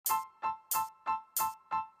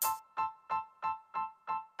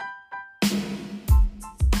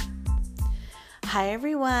Hi,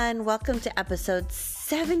 everyone. Welcome to episode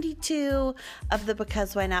 72 of the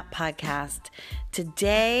Because Why Not podcast.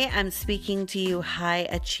 Today, I'm speaking to you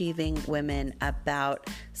high-achieving women about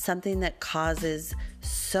something that causes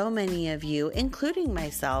so many of you, including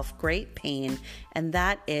myself, great pain, and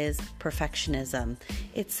that is perfectionism.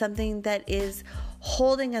 It's something that is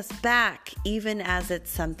holding us back, even as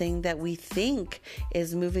it's something that we think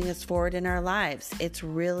is moving us forward in our lives. It's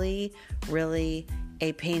really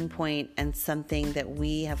a pain point and something that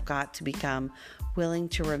we have got to become willing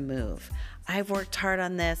to remove. I've worked hard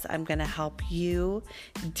on this. I'm going to help you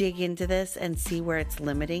dig into this and see where it's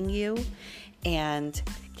limiting you and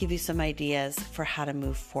give you some ideas for how to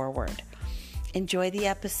move forward. Enjoy the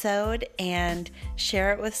episode and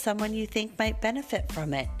share it with someone you think might benefit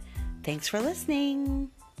from it. Thanks for listening.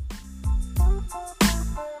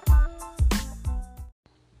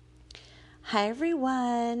 Hi,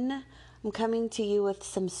 everyone. I'm coming to you with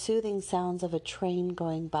some soothing sounds of a train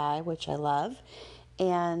going by, which I love,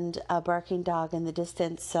 and a barking dog in the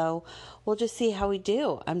distance. So we'll just see how we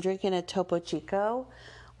do. I'm drinking a Topo Chico,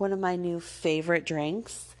 one of my new favorite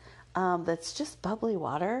drinks. That's just bubbly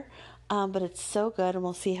water, but it's so good, and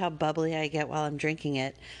we'll see how bubbly I get while I'm drinking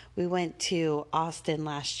it. We went to Austin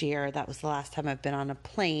last year. That was the last time I've been on a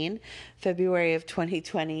plane, February of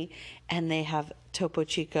 2020, and they have Topo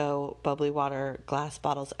Chico bubbly water glass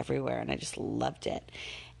bottles everywhere, and I just loved it.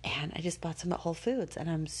 And I just bought some at Whole Foods, and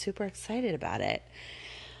I'm super excited about it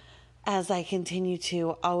as I continue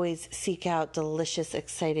to always seek out delicious,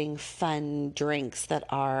 exciting, fun drinks that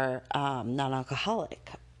are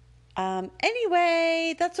non-alcoholic.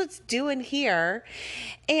 Anyway, that's what's doing here.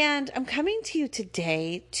 And I'm coming to you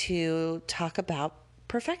today to talk about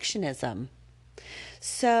perfectionism.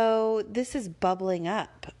 So this is bubbling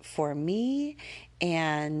up for me,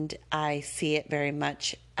 and I see it very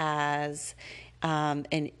much as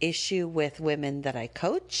an issue with women that I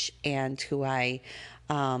coach and who I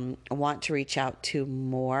want to reach out to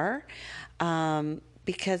more.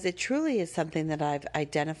 Because it truly is something that I've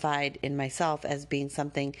identified in myself as being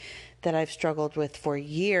something that I've struggled with for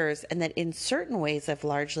years, and that in certain ways I've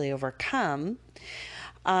largely overcome.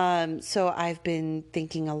 So I've been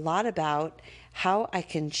thinking a lot about how I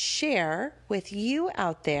can share with you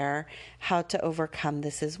out there how to overcome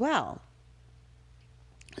this as well.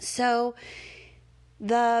 So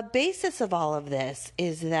the basis of all of this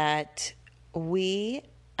is that we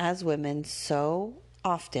as women so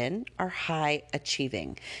often are high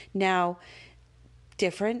achieving. Now,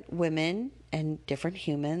 different women and different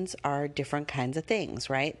humans are different kinds of things,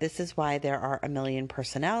 right? This is why there are a million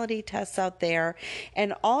personality tests out there,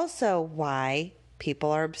 and also why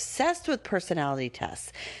people are obsessed with personality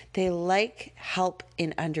tests. They like help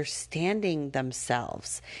in understanding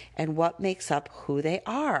themselves and what makes up who they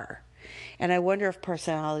are. And I wonder if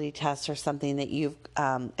personality tests are something that you've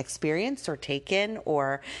experienced or taken,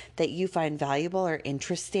 or that you find valuable or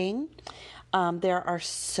interesting. There are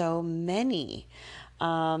so many.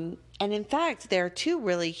 And in fact, there are two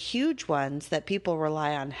really huge ones that people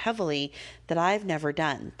rely on heavily that I've never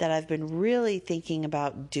done, that I've been really thinking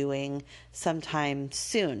about doing sometime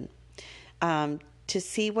soon, to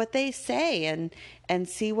see what they say and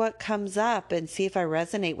see what comes up and see if I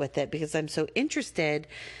resonate with it, because I'm so interested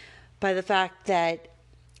by the fact that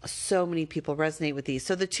so many people resonate with these.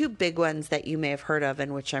 So the two big ones that you may have heard of,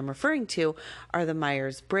 and which I'm referring to, are the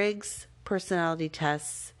Myers-Briggs personality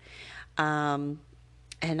tests. And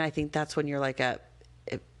I think that's when you're like a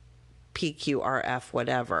PQRF,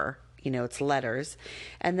 whatever, it's letters.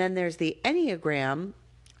 And then there's the Enneagram,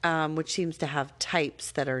 which seems to have types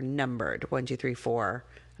that are numbered, 1, 2, 3, 4.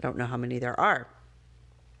 I don't know how many there are.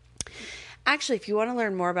 Actually, if you want to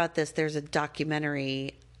learn more about this, there's a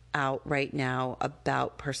documentary out right now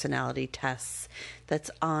about personality tests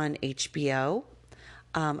that's on HBO.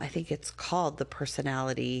 I think it's called The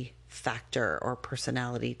Personality Factor or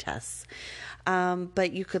Personality Tests.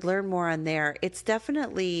 But you could learn more on there. It's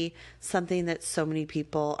definitely something that so many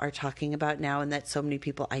people are talking about now and that so many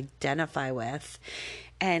people identify with.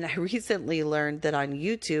 And I recently learned that on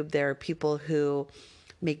YouTube, there are people who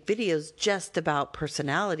make videos just about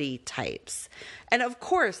personality types. And of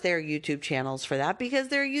course, there are YouTube channels for that, because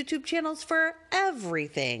there are YouTube channels for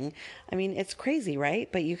everything. I mean, it's crazy,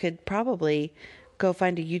 right? But you could probably go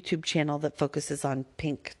find a YouTube channel that focuses on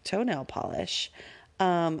pink toenail polish.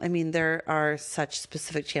 There are such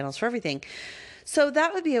specific channels for everything. So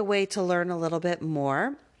that would be a way to learn a little bit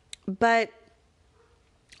more. But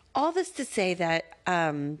all this to say that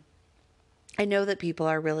I know that people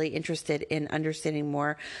are really interested in understanding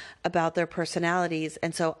more about their personalities.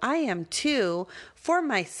 And so I am too, for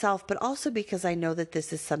myself, but also because I know that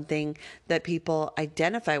this is something that people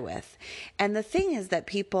identify with. And the thing is that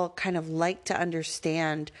people kind of like to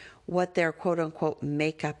understand what their quote unquote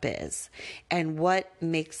makeup is and what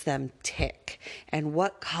makes them tick and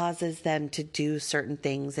what causes them to do certain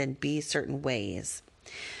things and be certain ways.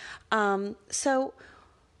 So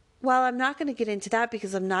while I'm not going to get into that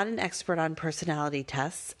because I'm not an expert on personality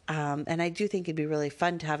tests, and I do think it'd be really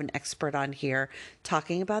fun to have an expert on here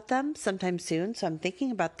talking about them sometime soon, so I'm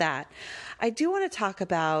thinking about that. I do want to talk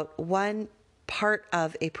about one part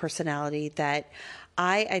of a personality that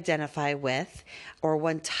I identify with, or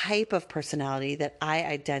one type of personality that I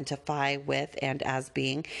identify with and as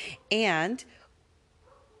being, and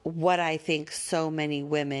what I think so many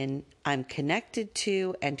women I'm connected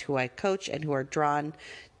to and who I coach and who are drawn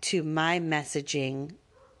to my messaging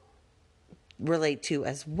relate to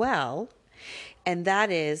as well. And that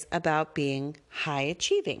is about being high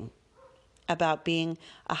achieving, about being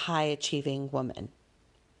a high achieving woman.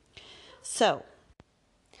 So,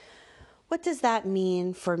 what does that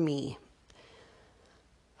mean for me?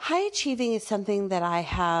 High achieving is something that I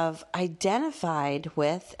have identified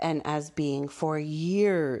with and as being for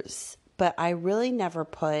years, but I really never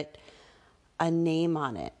put a name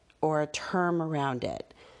on it or a term around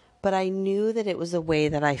it. But I knew that it was a way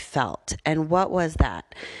that I felt. And what was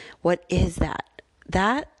that? What is that?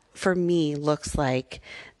 That for me looks like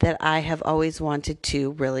that I have always wanted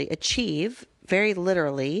to really achieve, very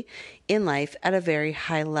literally, in life at a very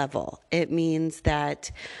high level. It means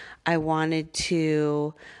that I wanted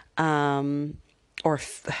to,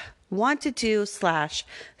 wanted to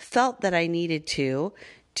 / felt that I needed to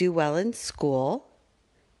do well in school,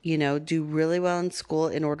 do really well in school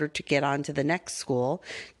in order to get on to the next school,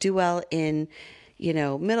 do well in,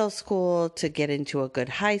 middle school to get into a good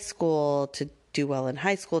high school, to do well in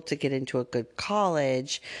high school to get into a good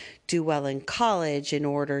college, do well in college in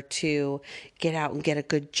order to get out and get a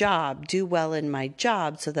good job, do well in my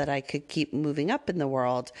job so that I could keep moving up in the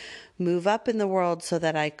world, move up in the world so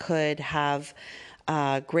that I could have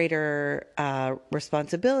greater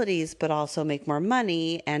responsibilities, but also make more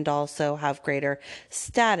money and also have greater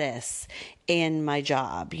status in my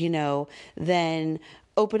job, then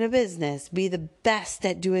open a business, be the best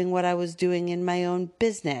at doing what I was doing in my own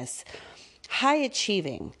business. High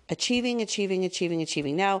achieving.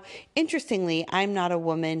 Now, interestingly, I'm not a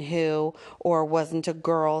woman or wasn't a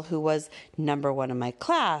girl who was number one in my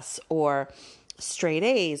class or straight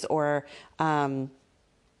A's or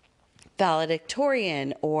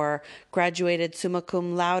valedictorian or graduated summa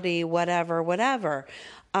cum laude, whatever.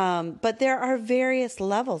 But there are various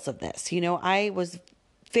levels of this. I was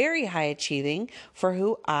very high achieving for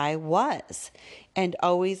who I was and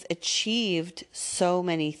always achieved so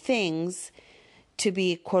many things to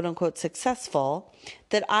be quote unquote successful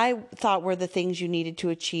that I thought were the things you needed to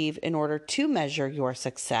achieve in order to measure your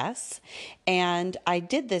success. And I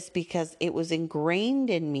did this because it was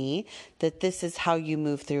ingrained in me that this is how you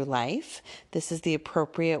move through life. This is the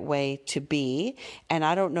appropriate way to be. And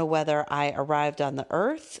I don't know whether I arrived on the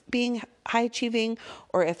earth being high achieving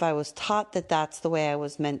or if I was taught that that's the way I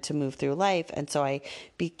was meant to move through life. And so I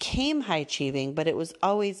became high achieving, but it was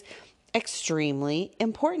always extremely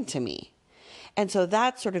important to me. And so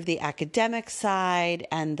that's sort of the academic side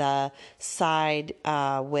and the side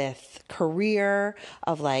with career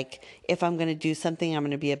of like, if I'm going to do something, I'm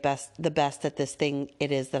going to be the best at this thing it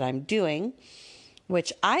is that I'm doing,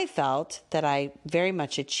 which I felt that I very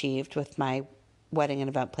much achieved with my wedding and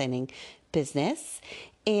event planning business.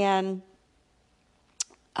 And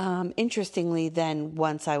interestingly, then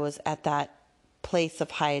once I was at that place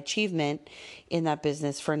of high achievement in that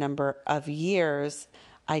business for a number of years,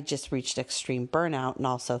 I just reached extreme burnout and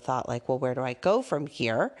also thought like, well, where do I go from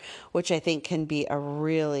here? Which I think can be a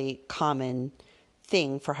really common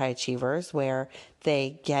thing for high achievers where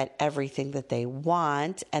they get everything that they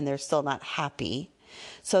want and they're still not happy.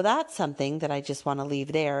 So that's something that I just want to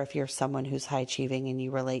leave there. If you're someone who's high achieving and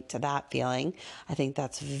you relate to that feeling, I think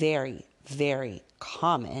that's very, very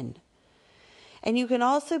common. And you can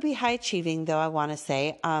also be high achieving, though, I want to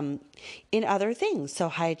say, in other things. So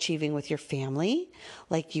high achieving with your family,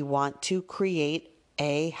 like you want to create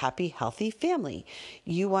a happy, healthy family.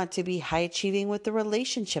 You want to be high achieving with the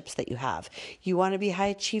relationships that you have. You want to be high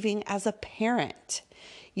achieving as a parent.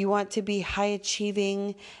 You want to be high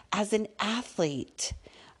achieving as an athlete.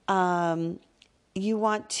 You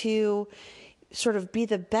want to sort of be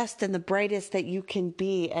the best and the brightest that you can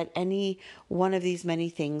be at any one of these many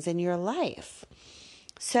things in your life.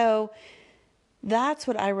 So That's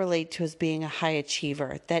what I relate to as being a high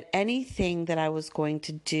achiever, that anything that I was going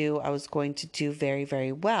to do, I was going to do very,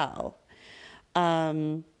 very well.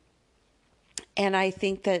 And I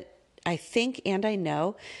think and I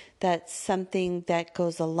know that something that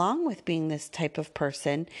goes along with being this type of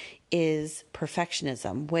person is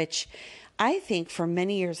perfectionism, which I think for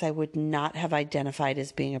many years I would not have identified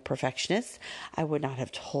as being a perfectionist. I would not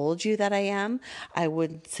have told you that I am. I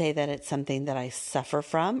would say that it's something that I suffer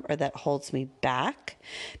from or that holds me back,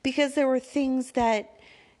 because there were things that,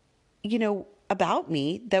 about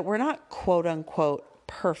me that were not quote unquote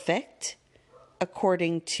perfect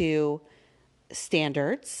according to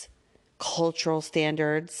standards, cultural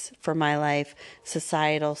standards for my life,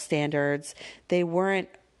 societal standards. They weren't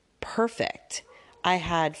perfect. I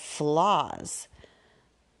had flaws.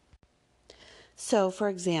 So, for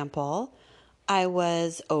example, I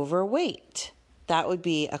was overweight. That would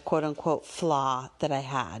be a quote unquote flaw that I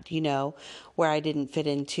had, where I didn't fit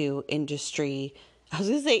into industry. I was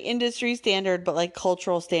going to say industry standard, but like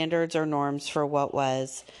cultural standards or norms for what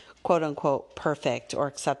was quote unquote perfect or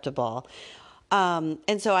acceptable.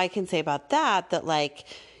 And so I can say about that like,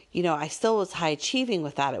 I still was high achieving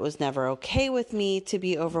with that. It was never okay with me to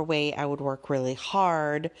be overweight. I would work really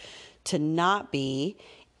hard to not be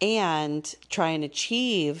and try and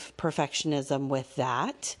achieve perfectionism with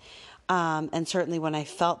that. And certainly when I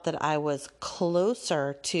felt that I was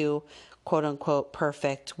closer to quote unquote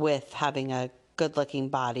perfect with having a good looking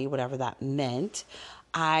body, whatever that meant,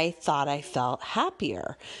 I thought I felt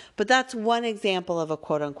happier. But that's one example of a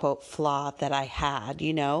quote unquote flaw that I had.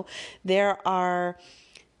 There are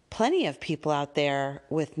plenty of people out there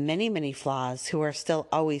with many, many flaws who are still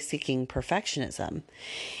always seeking perfectionism.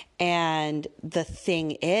 And the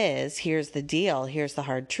thing is, here's the deal, here's the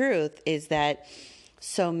hard truth, is that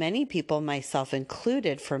so many people, myself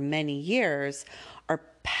included, for many years, are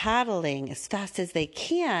paddling as fast as they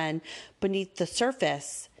can beneath the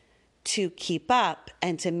surface to keep up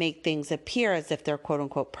and to make things appear as if they're quote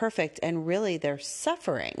unquote perfect, and really they're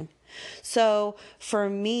suffering. So for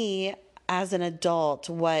me, as an adult,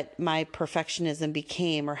 what my perfectionism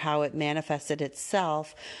became or how it manifested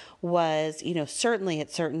itself was, certainly at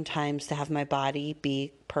certain times to have my body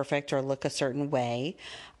be perfect or look a certain way.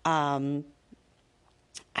 I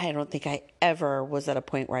don't think I ever was at a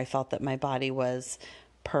point where I felt that my body was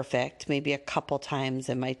perfect. Maybe a couple times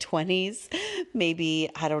in my 20s, maybe,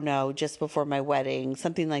 I don't know, just before my wedding,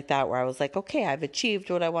 something like that, where I was like, okay, I've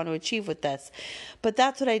achieved what I want to achieve with this. But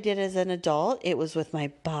that's what I did as an adult. It was with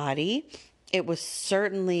my body. It was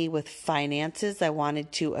certainly with finances. I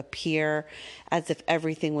wanted to appear as if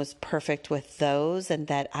everything was perfect with those, and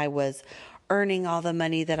that I was earning all the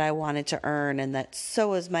money that I wanted to earn, and that so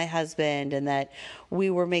was my husband, and that we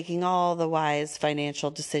were making all the wise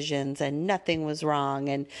financial decisions and nothing was wrong.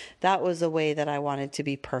 And that was a way that I wanted to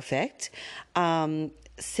be perfect.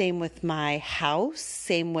 Same with my house,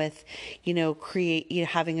 same with,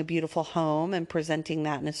 having a beautiful home and presenting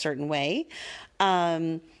that in a certain way.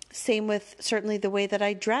 Same with certainly the way that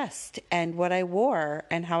I dressed and what I wore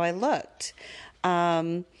and how I looked.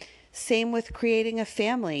 Same with creating a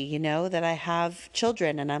family, that I have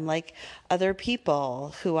children and I'm like other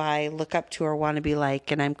people who I look up to or want to be like,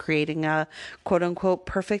 and I'm creating a quote unquote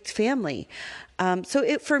perfect family.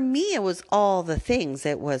 So for me, it was all the things.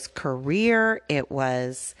 It was career, it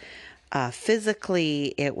was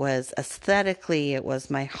physically, it was aesthetically, it was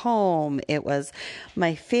my home, it was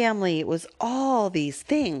my family, it was all these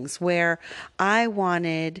things where I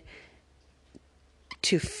wanted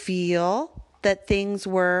to feel that things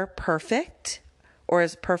were perfect or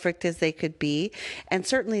as perfect as they could be. And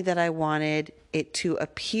certainly that I wanted it to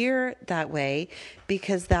appear that way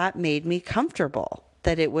because that made me comfortable,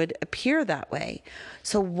 that it would appear that way.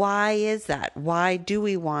 So why is that? Why do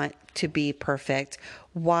we want to be perfect?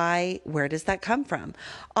 Where does that come from?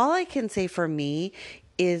 All I can say for me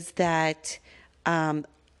is that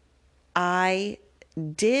I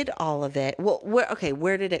did all of it. Well,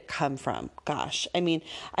 where did it come from? Gosh,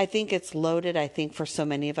 I think it's loaded. I think for so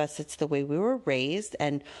many of us, it's the way we were raised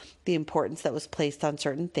and the importance that was placed on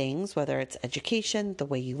certain things, whether it's education, the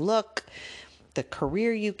way you look, the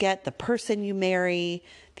career you get, the person you marry,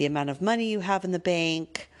 the amount of money you have in the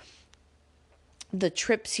bank, the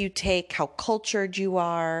trips you take, how cultured you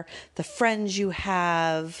are, the friends you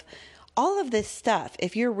have, all of this stuff.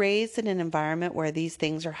 If you're raised in an environment where these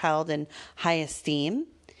things are held in high esteem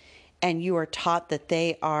and you are taught that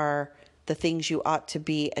they are the things you ought to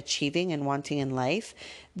be achieving and wanting in life,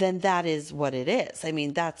 then that is what it is. I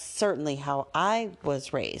mean, that's certainly how I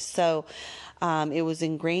was raised. So it was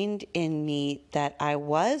ingrained in me that I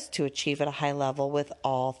was to achieve at a high level with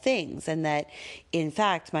all things, and that, in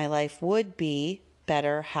fact, my life would be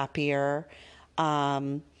better, happier,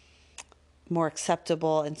 more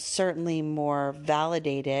acceptable, and certainly more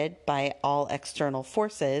validated by all external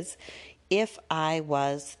forces if I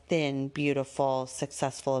was thin, beautiful,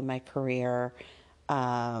 successful in my career,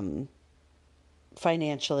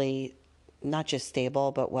 financially not just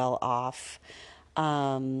stable, but well off,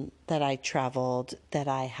 that I traveled, that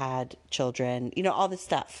I had children, all this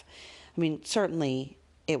stuff. I mean, certainly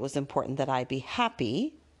it was important that I be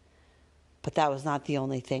happy, but that was not the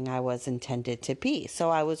only thing I was intended to be.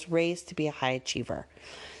 So I was raised to be a high achiever.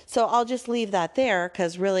 So I'll just leave that there,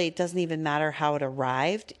 because really it doesn't even matter how it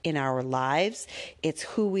arrived in our lives. It's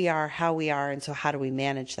who we are, how we are, and so how do we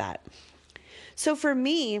manage that? So for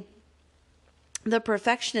me, the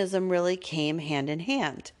perfectionism really came hand in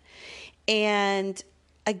hand. And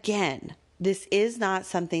again, this is not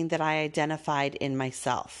something that I identified in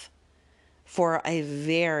myself for a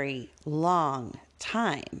very long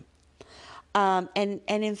time. And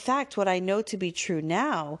in fact, what I know to be true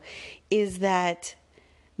now is that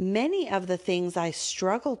many of the things I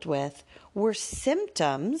struggled with were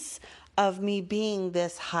symptoms of me being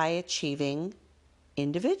this high achieving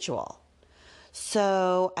individual.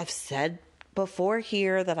 So I've said before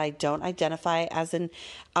here that I don't identify as an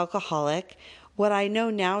alcoholic. What I know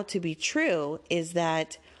now to be true is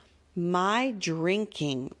that my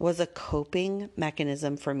drinking was a coping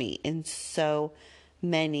mechanism for me in so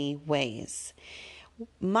many ways.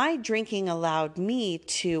 My drinking allowed me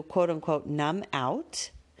to, quote unquote, numb out,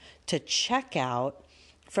 to check out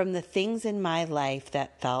from the things in my life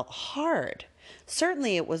that felt hard.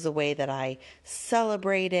 Certainly it was a way that I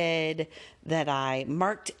celebrated, that I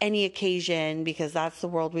marked any occasion, because that's the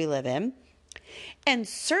world we live in. And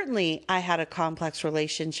certainly I had a complex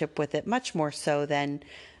relationship with it, much more so than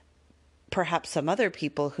perhaps some other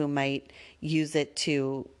people who might use it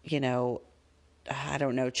to,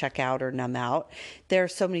 check out or numb out. There are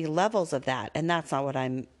so many levels of that, and that's not what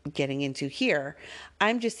I'm getting into here.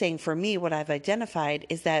 I'm just saying, for me, what I've identified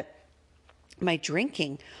is that my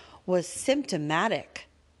drinking was symptomatic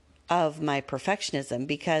of my perfectionism,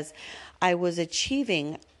 because I was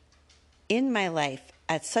achieving in my life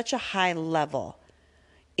at such a high level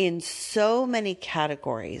in so many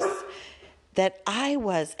categories that I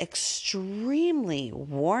was extremely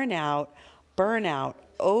worn out, burnout,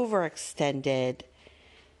 overextended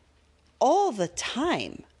all the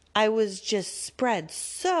time. I was just spread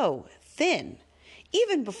so thin,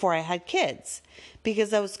 even before I had kids,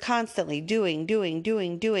 because I was constantly doing,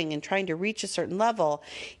 and trying to reach a certain level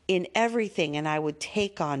in everything. And I would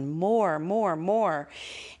take on more.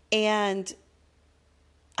 And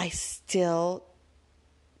I still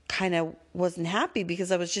kind of wasn't happy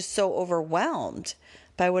because I was just so overwhelmed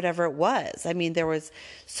by whatever it was. I mean, there was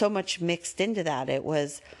so much mixed into that. It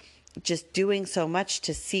was just doing so much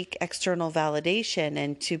to seek external validation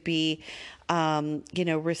and to be,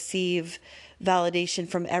 receive validation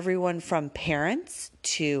from everyone, from parents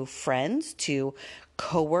to friends to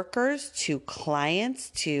coworkers to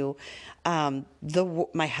clients to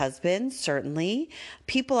my husband, certainly,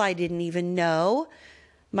 people I didn't even know,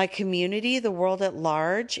 my community, the world at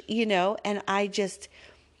large, and I just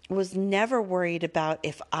was never worried about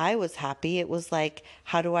if I was happy. It was like,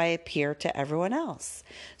 how do I appear to everyone else?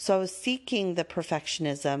 So I was seeking the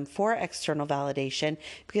perfectionism for external validation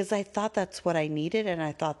because I thought that's what I needed, and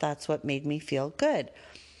I thought that's what made me feel good.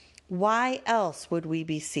 Why else would we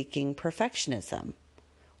be seeking perfectionism?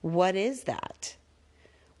 What is that?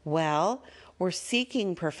 Well, we're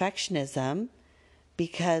seeking perfectionism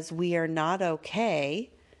because we are not okay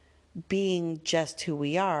being just who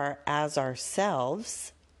we are as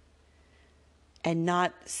ourselves, and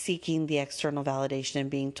not seeking the external validation and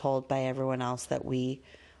being told by everyone else that we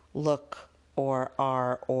look or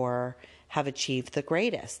are or have achieved the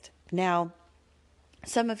greatest. Now,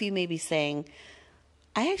 some of you may be saying,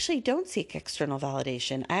 I actually don't seek external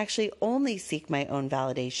validation. I actually only seek my own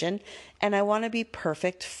validation, and I want to be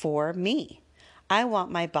perfect for me. I want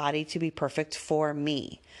my body to be perfect for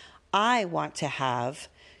me. I want to have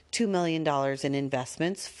 $2 million in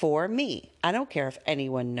investments for me. I don't care if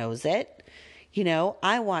anyone knows it.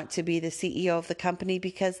 I want to be the CEO of the company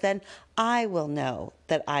because then I will know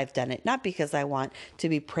that I've done it, not because I want to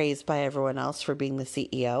be praised by everyone else for being the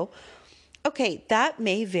CEO. Okay, that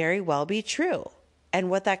may very well be true. And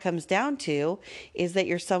what that comes down to is that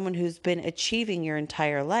you're someone who's been achieving your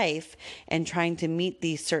entire life and trying to meet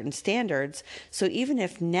these certain standards. So even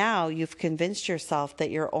if now you've convinced yourself that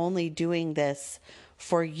you're only doing this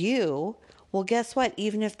for you, well, guess what?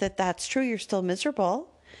 Even if that's true, you're still miserable.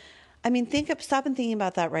 I mean, stop and thinking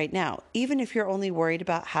about that right now. Even if you're only worried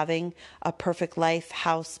about having a perfect life,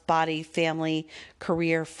 house, body, family,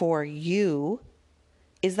 career for you,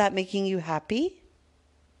 is that making you happy?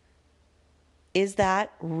 Is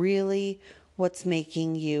that really what's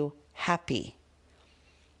making you happy?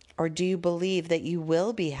 Or do you believe that you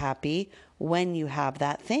will be happy when you have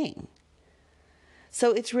that thing?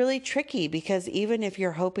 So it's really tricky, because even if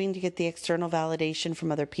you're hoping to get the external validation from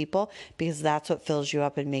other people because that's what fills you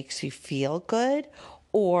up and makes you feel good,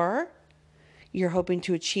 or you're hoping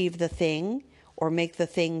to achieve the thing or make the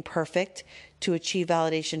thing perfect to achieve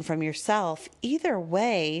validation from yourself, either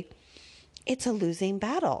way, it's a losing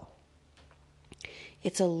battle.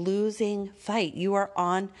 It's a losing fight. You are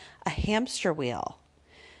on a hamster wheel.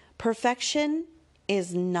 Perfection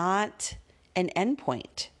is not an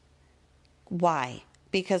endpoint. Why?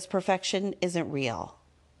 Because perfection isn't real.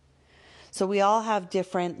 So we all have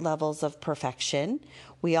different levels of perfection.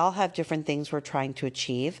 We all have different things we're trying to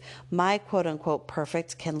achieve. My quote unquote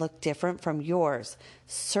perfect can look different from yours,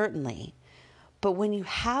 certainly. But when you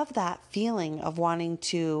have that feeling of wanting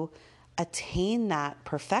to attain that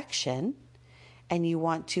perfection, and you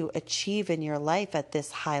want to achieve in your life at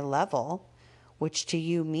this high level, which to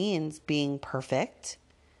you means being perfect,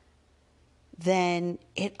 then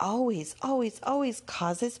it always, always, always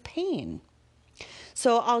causes pain.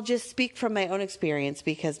 So I'll just speak from my own experience,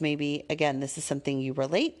 because maybe, again, this is something you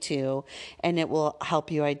relate to and it will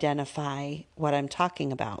help you identify what I'm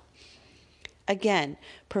talking about. Again,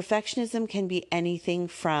 perfectionism can be anything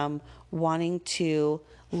from wanting to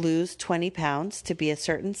lose 20 pounds to be a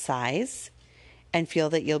certain size and feel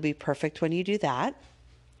that you'll be perfect when you do that.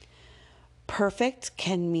 Perfect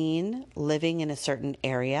can mean living in a certain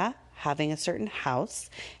area, having a certain house,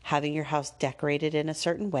 having your house decorated in a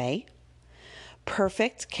certain way.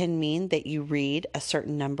 Perfect can mean that you read a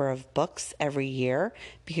certain number of books every year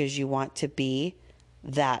because you want to be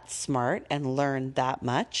that smart and learn that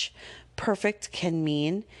much. Perfect can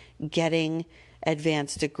mean getting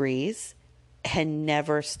advanced degrees and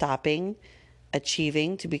never stopping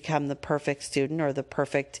achieving to become the perfect student or the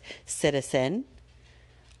perfect citizen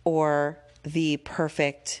or the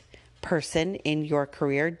perfect person in your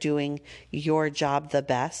career, doing your job the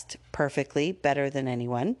best, perfectly, better than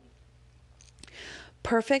anyone.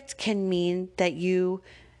 Perfect can mean that you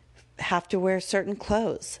have to wear certain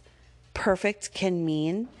clothes. Perfect can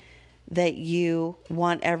mean that you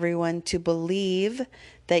want everyone to believe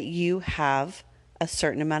that you have a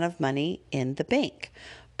certain amount of money in the bank.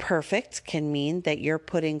 Perfect can mean that you're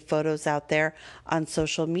putting photos out there on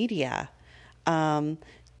social media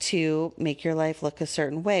to make your life look a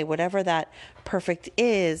certain way. Whatever that perfect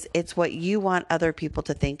is, it's what you want other people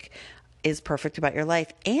to think is perfect about your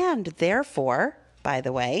life. And therefore, by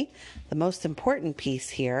the way, the most important piece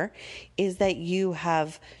here is that you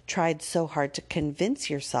have tried so hard to convince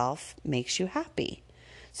yourself makes you happy.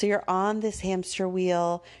 So you're on this hamster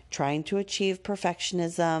wheel, trying to achieve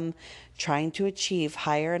perfectionism, trying to achieve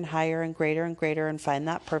higher and higher and greater and find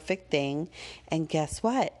that perfect thing. And guess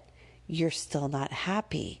what? You're still not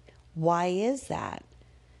happy. Why is that?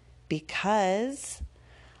 Because,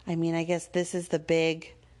 I guess this is the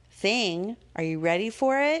big thing. Are you ready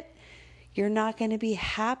for it? You're not going to be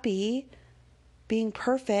happy being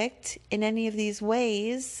perfect in any of these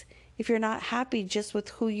ways if you're not happy just with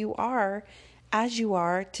who you are as you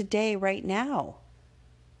are today, right now.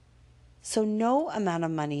 So no amount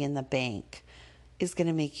of money in the bank is going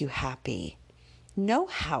to make you happy. No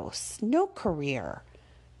house, no career,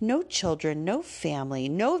 no children, no family,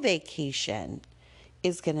 no vacation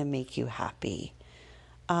is going to make you happy.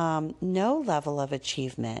 No level of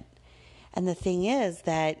achievement. And the thing is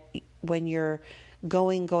that when you're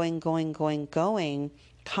going,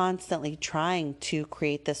 constantly trying to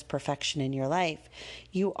create this perfection in your life,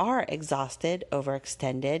 you are exhausted,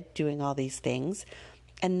 overextended, doing all these things.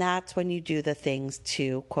 And that's when you do the things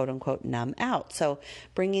to quote unquote numb out. So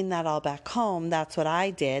bringing that all back home, that's what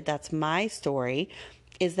I did. That's my story,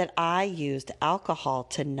 is that I used alcohol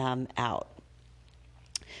to numb out,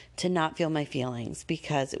 to not feel my feelings,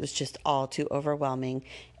 because it was just all too overwhelming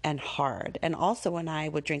and hard. And also when I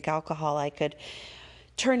would drink alcohol, I could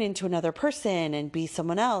turn into another person and be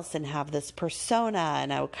someone else and have this persona,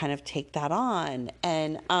 and I would kind of take that on,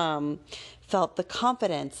 and felt the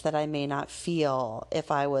confidence that I may not feel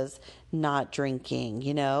if I was not drinking,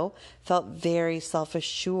 felt very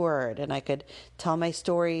self-assured, and I could tell my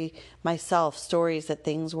story myself, stories that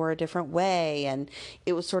things were a different way, and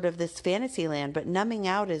it was sort of this fantasy land. But numbing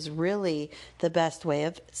out is really the best way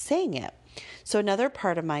of saying it. So another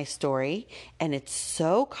part of my story, and it's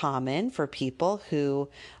so common for people who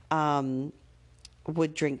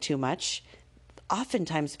would drink too much.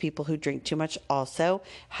 Oftentimes people who drink too much also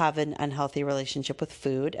have an unhealthy relationship with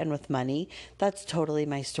food and with money. That's totally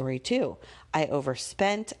my story too. I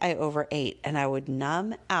overspent, I overate, and I would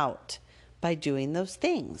numb out by doing those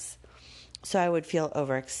things. So I would feel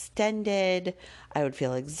overextended, I would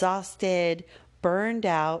feel exhausted, burned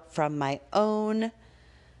out from my own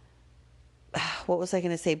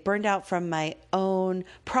burned out from my own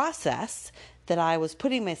process that I was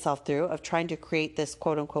putting myself through of trying to create this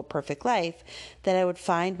quote unquote perfect life, that I would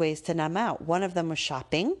find ways to numb out. One of them was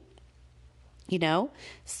shopping.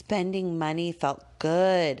 Spending money felt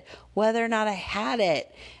good, whether or not I had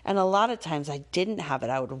it. And a lot of times I didn't have it.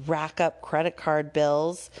 I would rack up credit card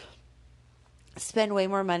bills, spend way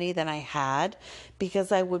more money than I had,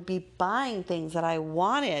 because I would be buying things that I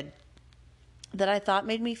wanted that I thought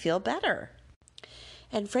made me feel better.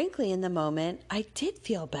 And frankly, in the moment, I did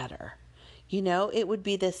feel better. It would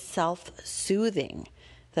be this self-soothing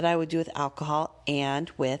that I would do with alcohol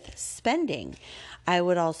and with spending. I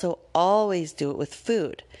would also always do it with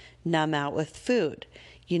food, numb out with food.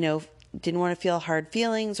 Didn't want to feel hard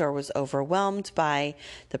feelings or was overwhelmed by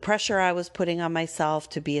the pressure I was putting on myself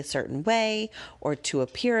to be a certain way or to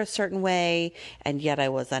appear a certain way, and yet I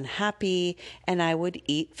was unhappy, and I would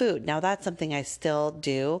eat food. Now that's something I still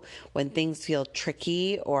do when things feel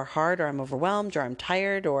tricky or hard, or I'm overwhelmed or I'm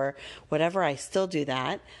tired or whatever. I still do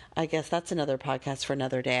that. I guess that's another podcast for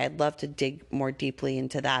another day. I'd love to dig more deeply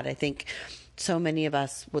into that. I think so many of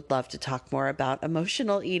us would love to talk more about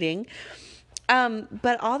emotional eating.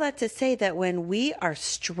 But all that to say that when we are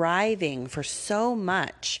striving for so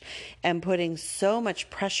much and putting so much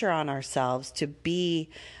pressure on ourselves to be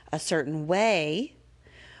a certain way,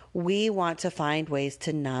 we want to find ways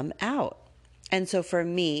to numb out. And so for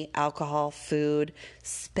me, alcohol, food,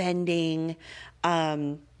 spending,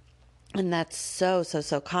 and that's so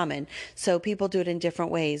common. So people do it in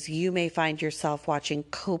different ways. You may find yourself watching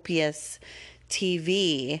copious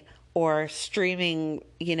TV or streaming,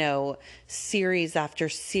 series after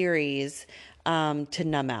series to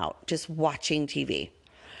numb out, just watching TV.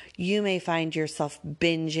 You may find yourself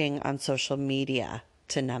binging on social media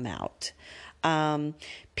to numb out.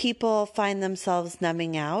 People find themselves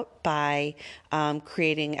numbing out by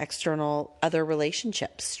creating external other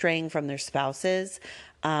relationships, straying from their spouses,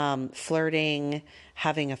 flirting,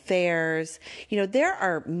 having affairs. There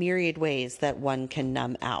are myriad ways that one can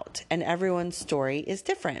numb out, and everyone's story is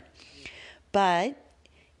different. But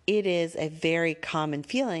it is a very common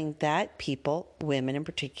feeling that people, women in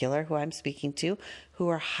particular, who I'm speaking to, who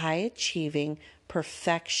are high achieving,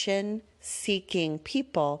 perfection seeking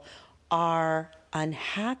people, are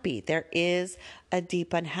unhappy. There is a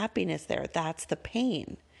deep unhappiness there. That's the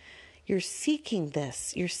pain. You're seeking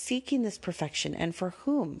this. You're seeking this perfection. And for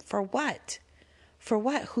whom? For what? For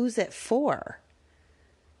what? Who's it for?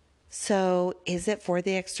 So is it for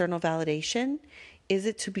the external validation? Is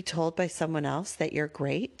it to be told by someone else that you're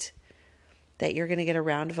great? That you're going to get a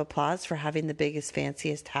round of applause for having the biggest,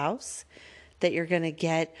 fanciest house? That you're going to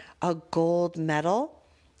get a gold medal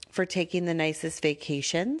for taking the nicest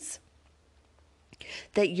vacations?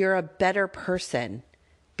 That you're a better person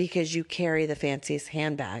because you carry the fanciest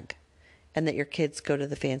handbag and that your kids go to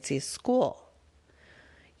the fanciest school?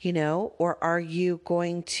 Or are you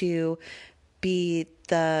going to be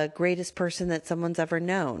the greatest person that someone's ever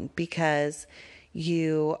known because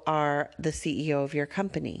you are the CEO of your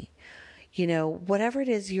company? Whatever it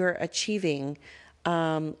is you're achieving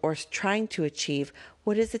or trying to achieve,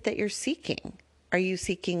 what is it that you're seeking? Are you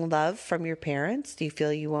seeking love from your parents? Do you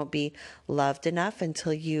feel you won't be loved enough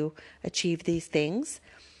until you achieve these things?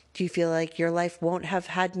 Do you feel like your life won't have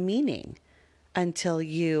had meaning until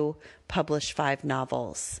you publish 5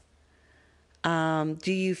 novels?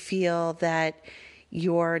 Do you feel that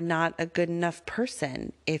you're not a good enough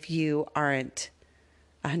person if you aren't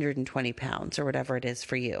 120 pounds or whatever it is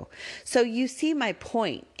for you? So you see, my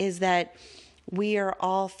point is that we are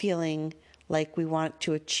all feeling like we want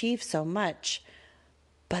to achieve so much,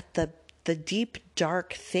 but the deep,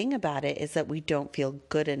 dark thing about it is that we don't feel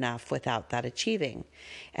good enough without that achieving.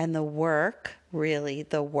 And the work, really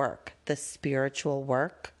the work, the spiritual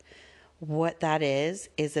work, what that is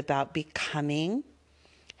about becoming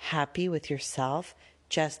happy with yourself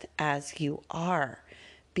just as you are,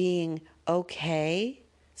 being okay,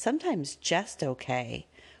 sometimes just okay,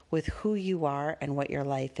 with who you are and what your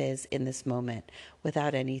life is in this moment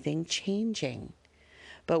without anything changing.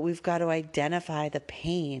 But we've got to identify the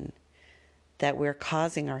pain that we're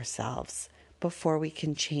causing ourselves before we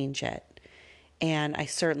can change it. And I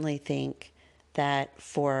certainly think that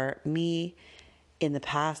for me in the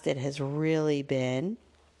past, it has really been,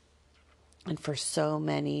 and for so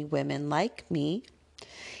many women like me,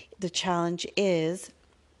 the challenge is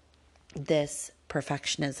this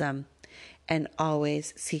perfectionism and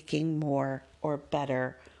always seeking more or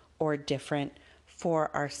better or different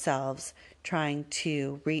for ourselves, trying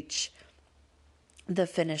to reach the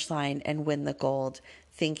finish line and win the gold,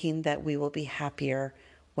 thinking that we will be happier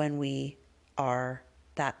when we are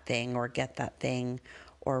that thing or get that thing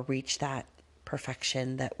or reach that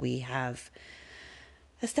perfection that we have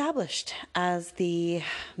established as the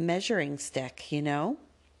measuring stick, you know?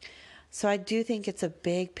 So I do think it's a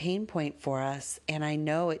big pain point for us, and I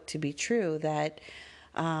know it to be true that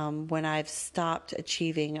when I've stopped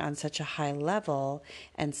achieving on such a high level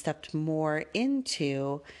and stepped more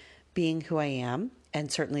into being who I am,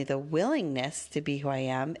 and certainly the willingness to be who I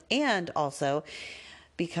am, and also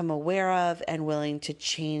become aware of and willing to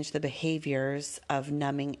change the behaviors of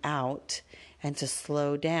numbing out and to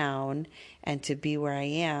slow down and to be where I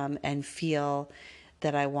am and feel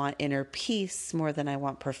that I want inner peace more than I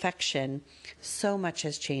want perfection, so much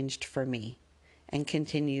has changed for me and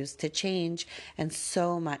continues to change, and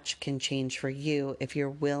so much can change for you if you're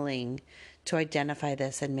willing to identify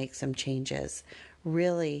this and make some changes.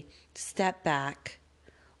 Really step back,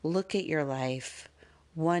 look at your life,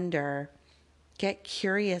 wonder, get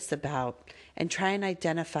curious about, and try and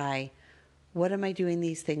identify, what am I doing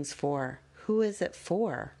these things for? Who is it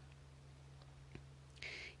for?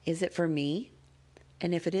 Is it for me?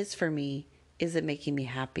 And if it is for me, is it making me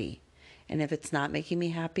happy? And if it's not making me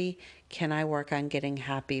happy, can I work on getting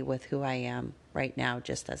happy with who I am right now,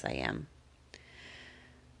 just as I am?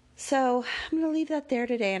 So I'm going to leave that there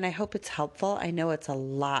today, and I hope it's helpful. I know it's a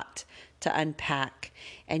lot to unpack,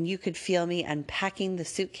 and you could feel me unpacking the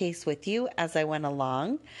suitcase with you as I went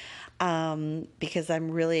along, because I'm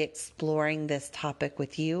really exploring this topic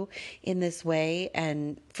with you in this way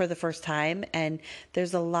and for the first time, and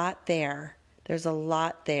there's a lot there. There's a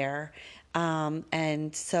lot there.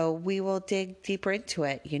 And so we will dig deeper into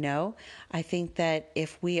it, you know. I think that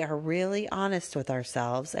if we are really honest with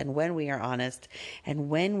ourselves, and when we are honest, and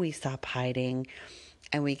when we stop hiding,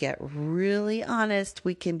 and we get really honest,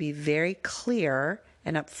 we can be very clear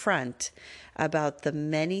and upfront about the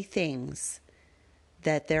many things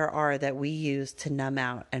that there are that we use to numb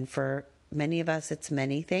out. And for many of us, it's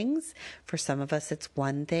many things. For some of us, it's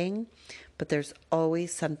one thing. But there's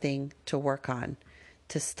always something to work on,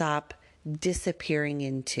 to stop disappearing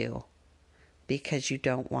into, because you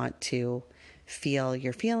don't want to feel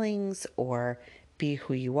your feelings or be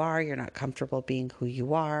who you are. You're not comfortable being who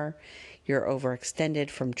you are. You're overextended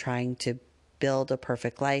from trying to build a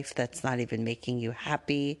perfect life that's not even making you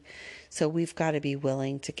happy. So we've got to be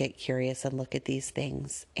willing to get curious and look at these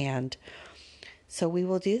things. And so we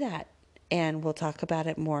will do that, and we'll talk about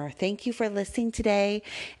it more. Thank you for listening today.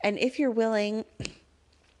 And if you're willing,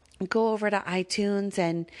 go over to iTunes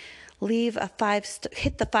and leave a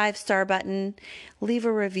hit the 5-star button, leave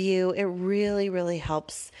a review. It really, really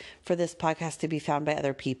helps for this podcast to be found by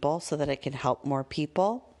other people so that it can help more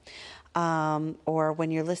people. Or when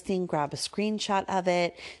you're listening, grab a screenshot of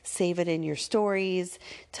it, save it in your stories,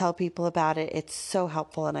 tell people about it. It's so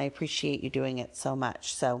helpful, and I appreciate you doing it so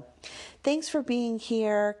much. So thanks for being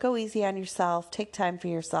here. Go easy on yourself. Take time for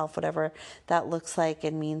yourself, whatever that looks like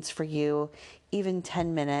and means for you, even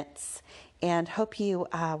 10 minutes. And hope you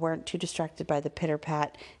weren't too distracted by the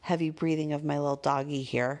pitter-pat, heavy breathing of my little doggy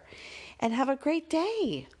here. And have a great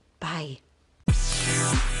day. Bye.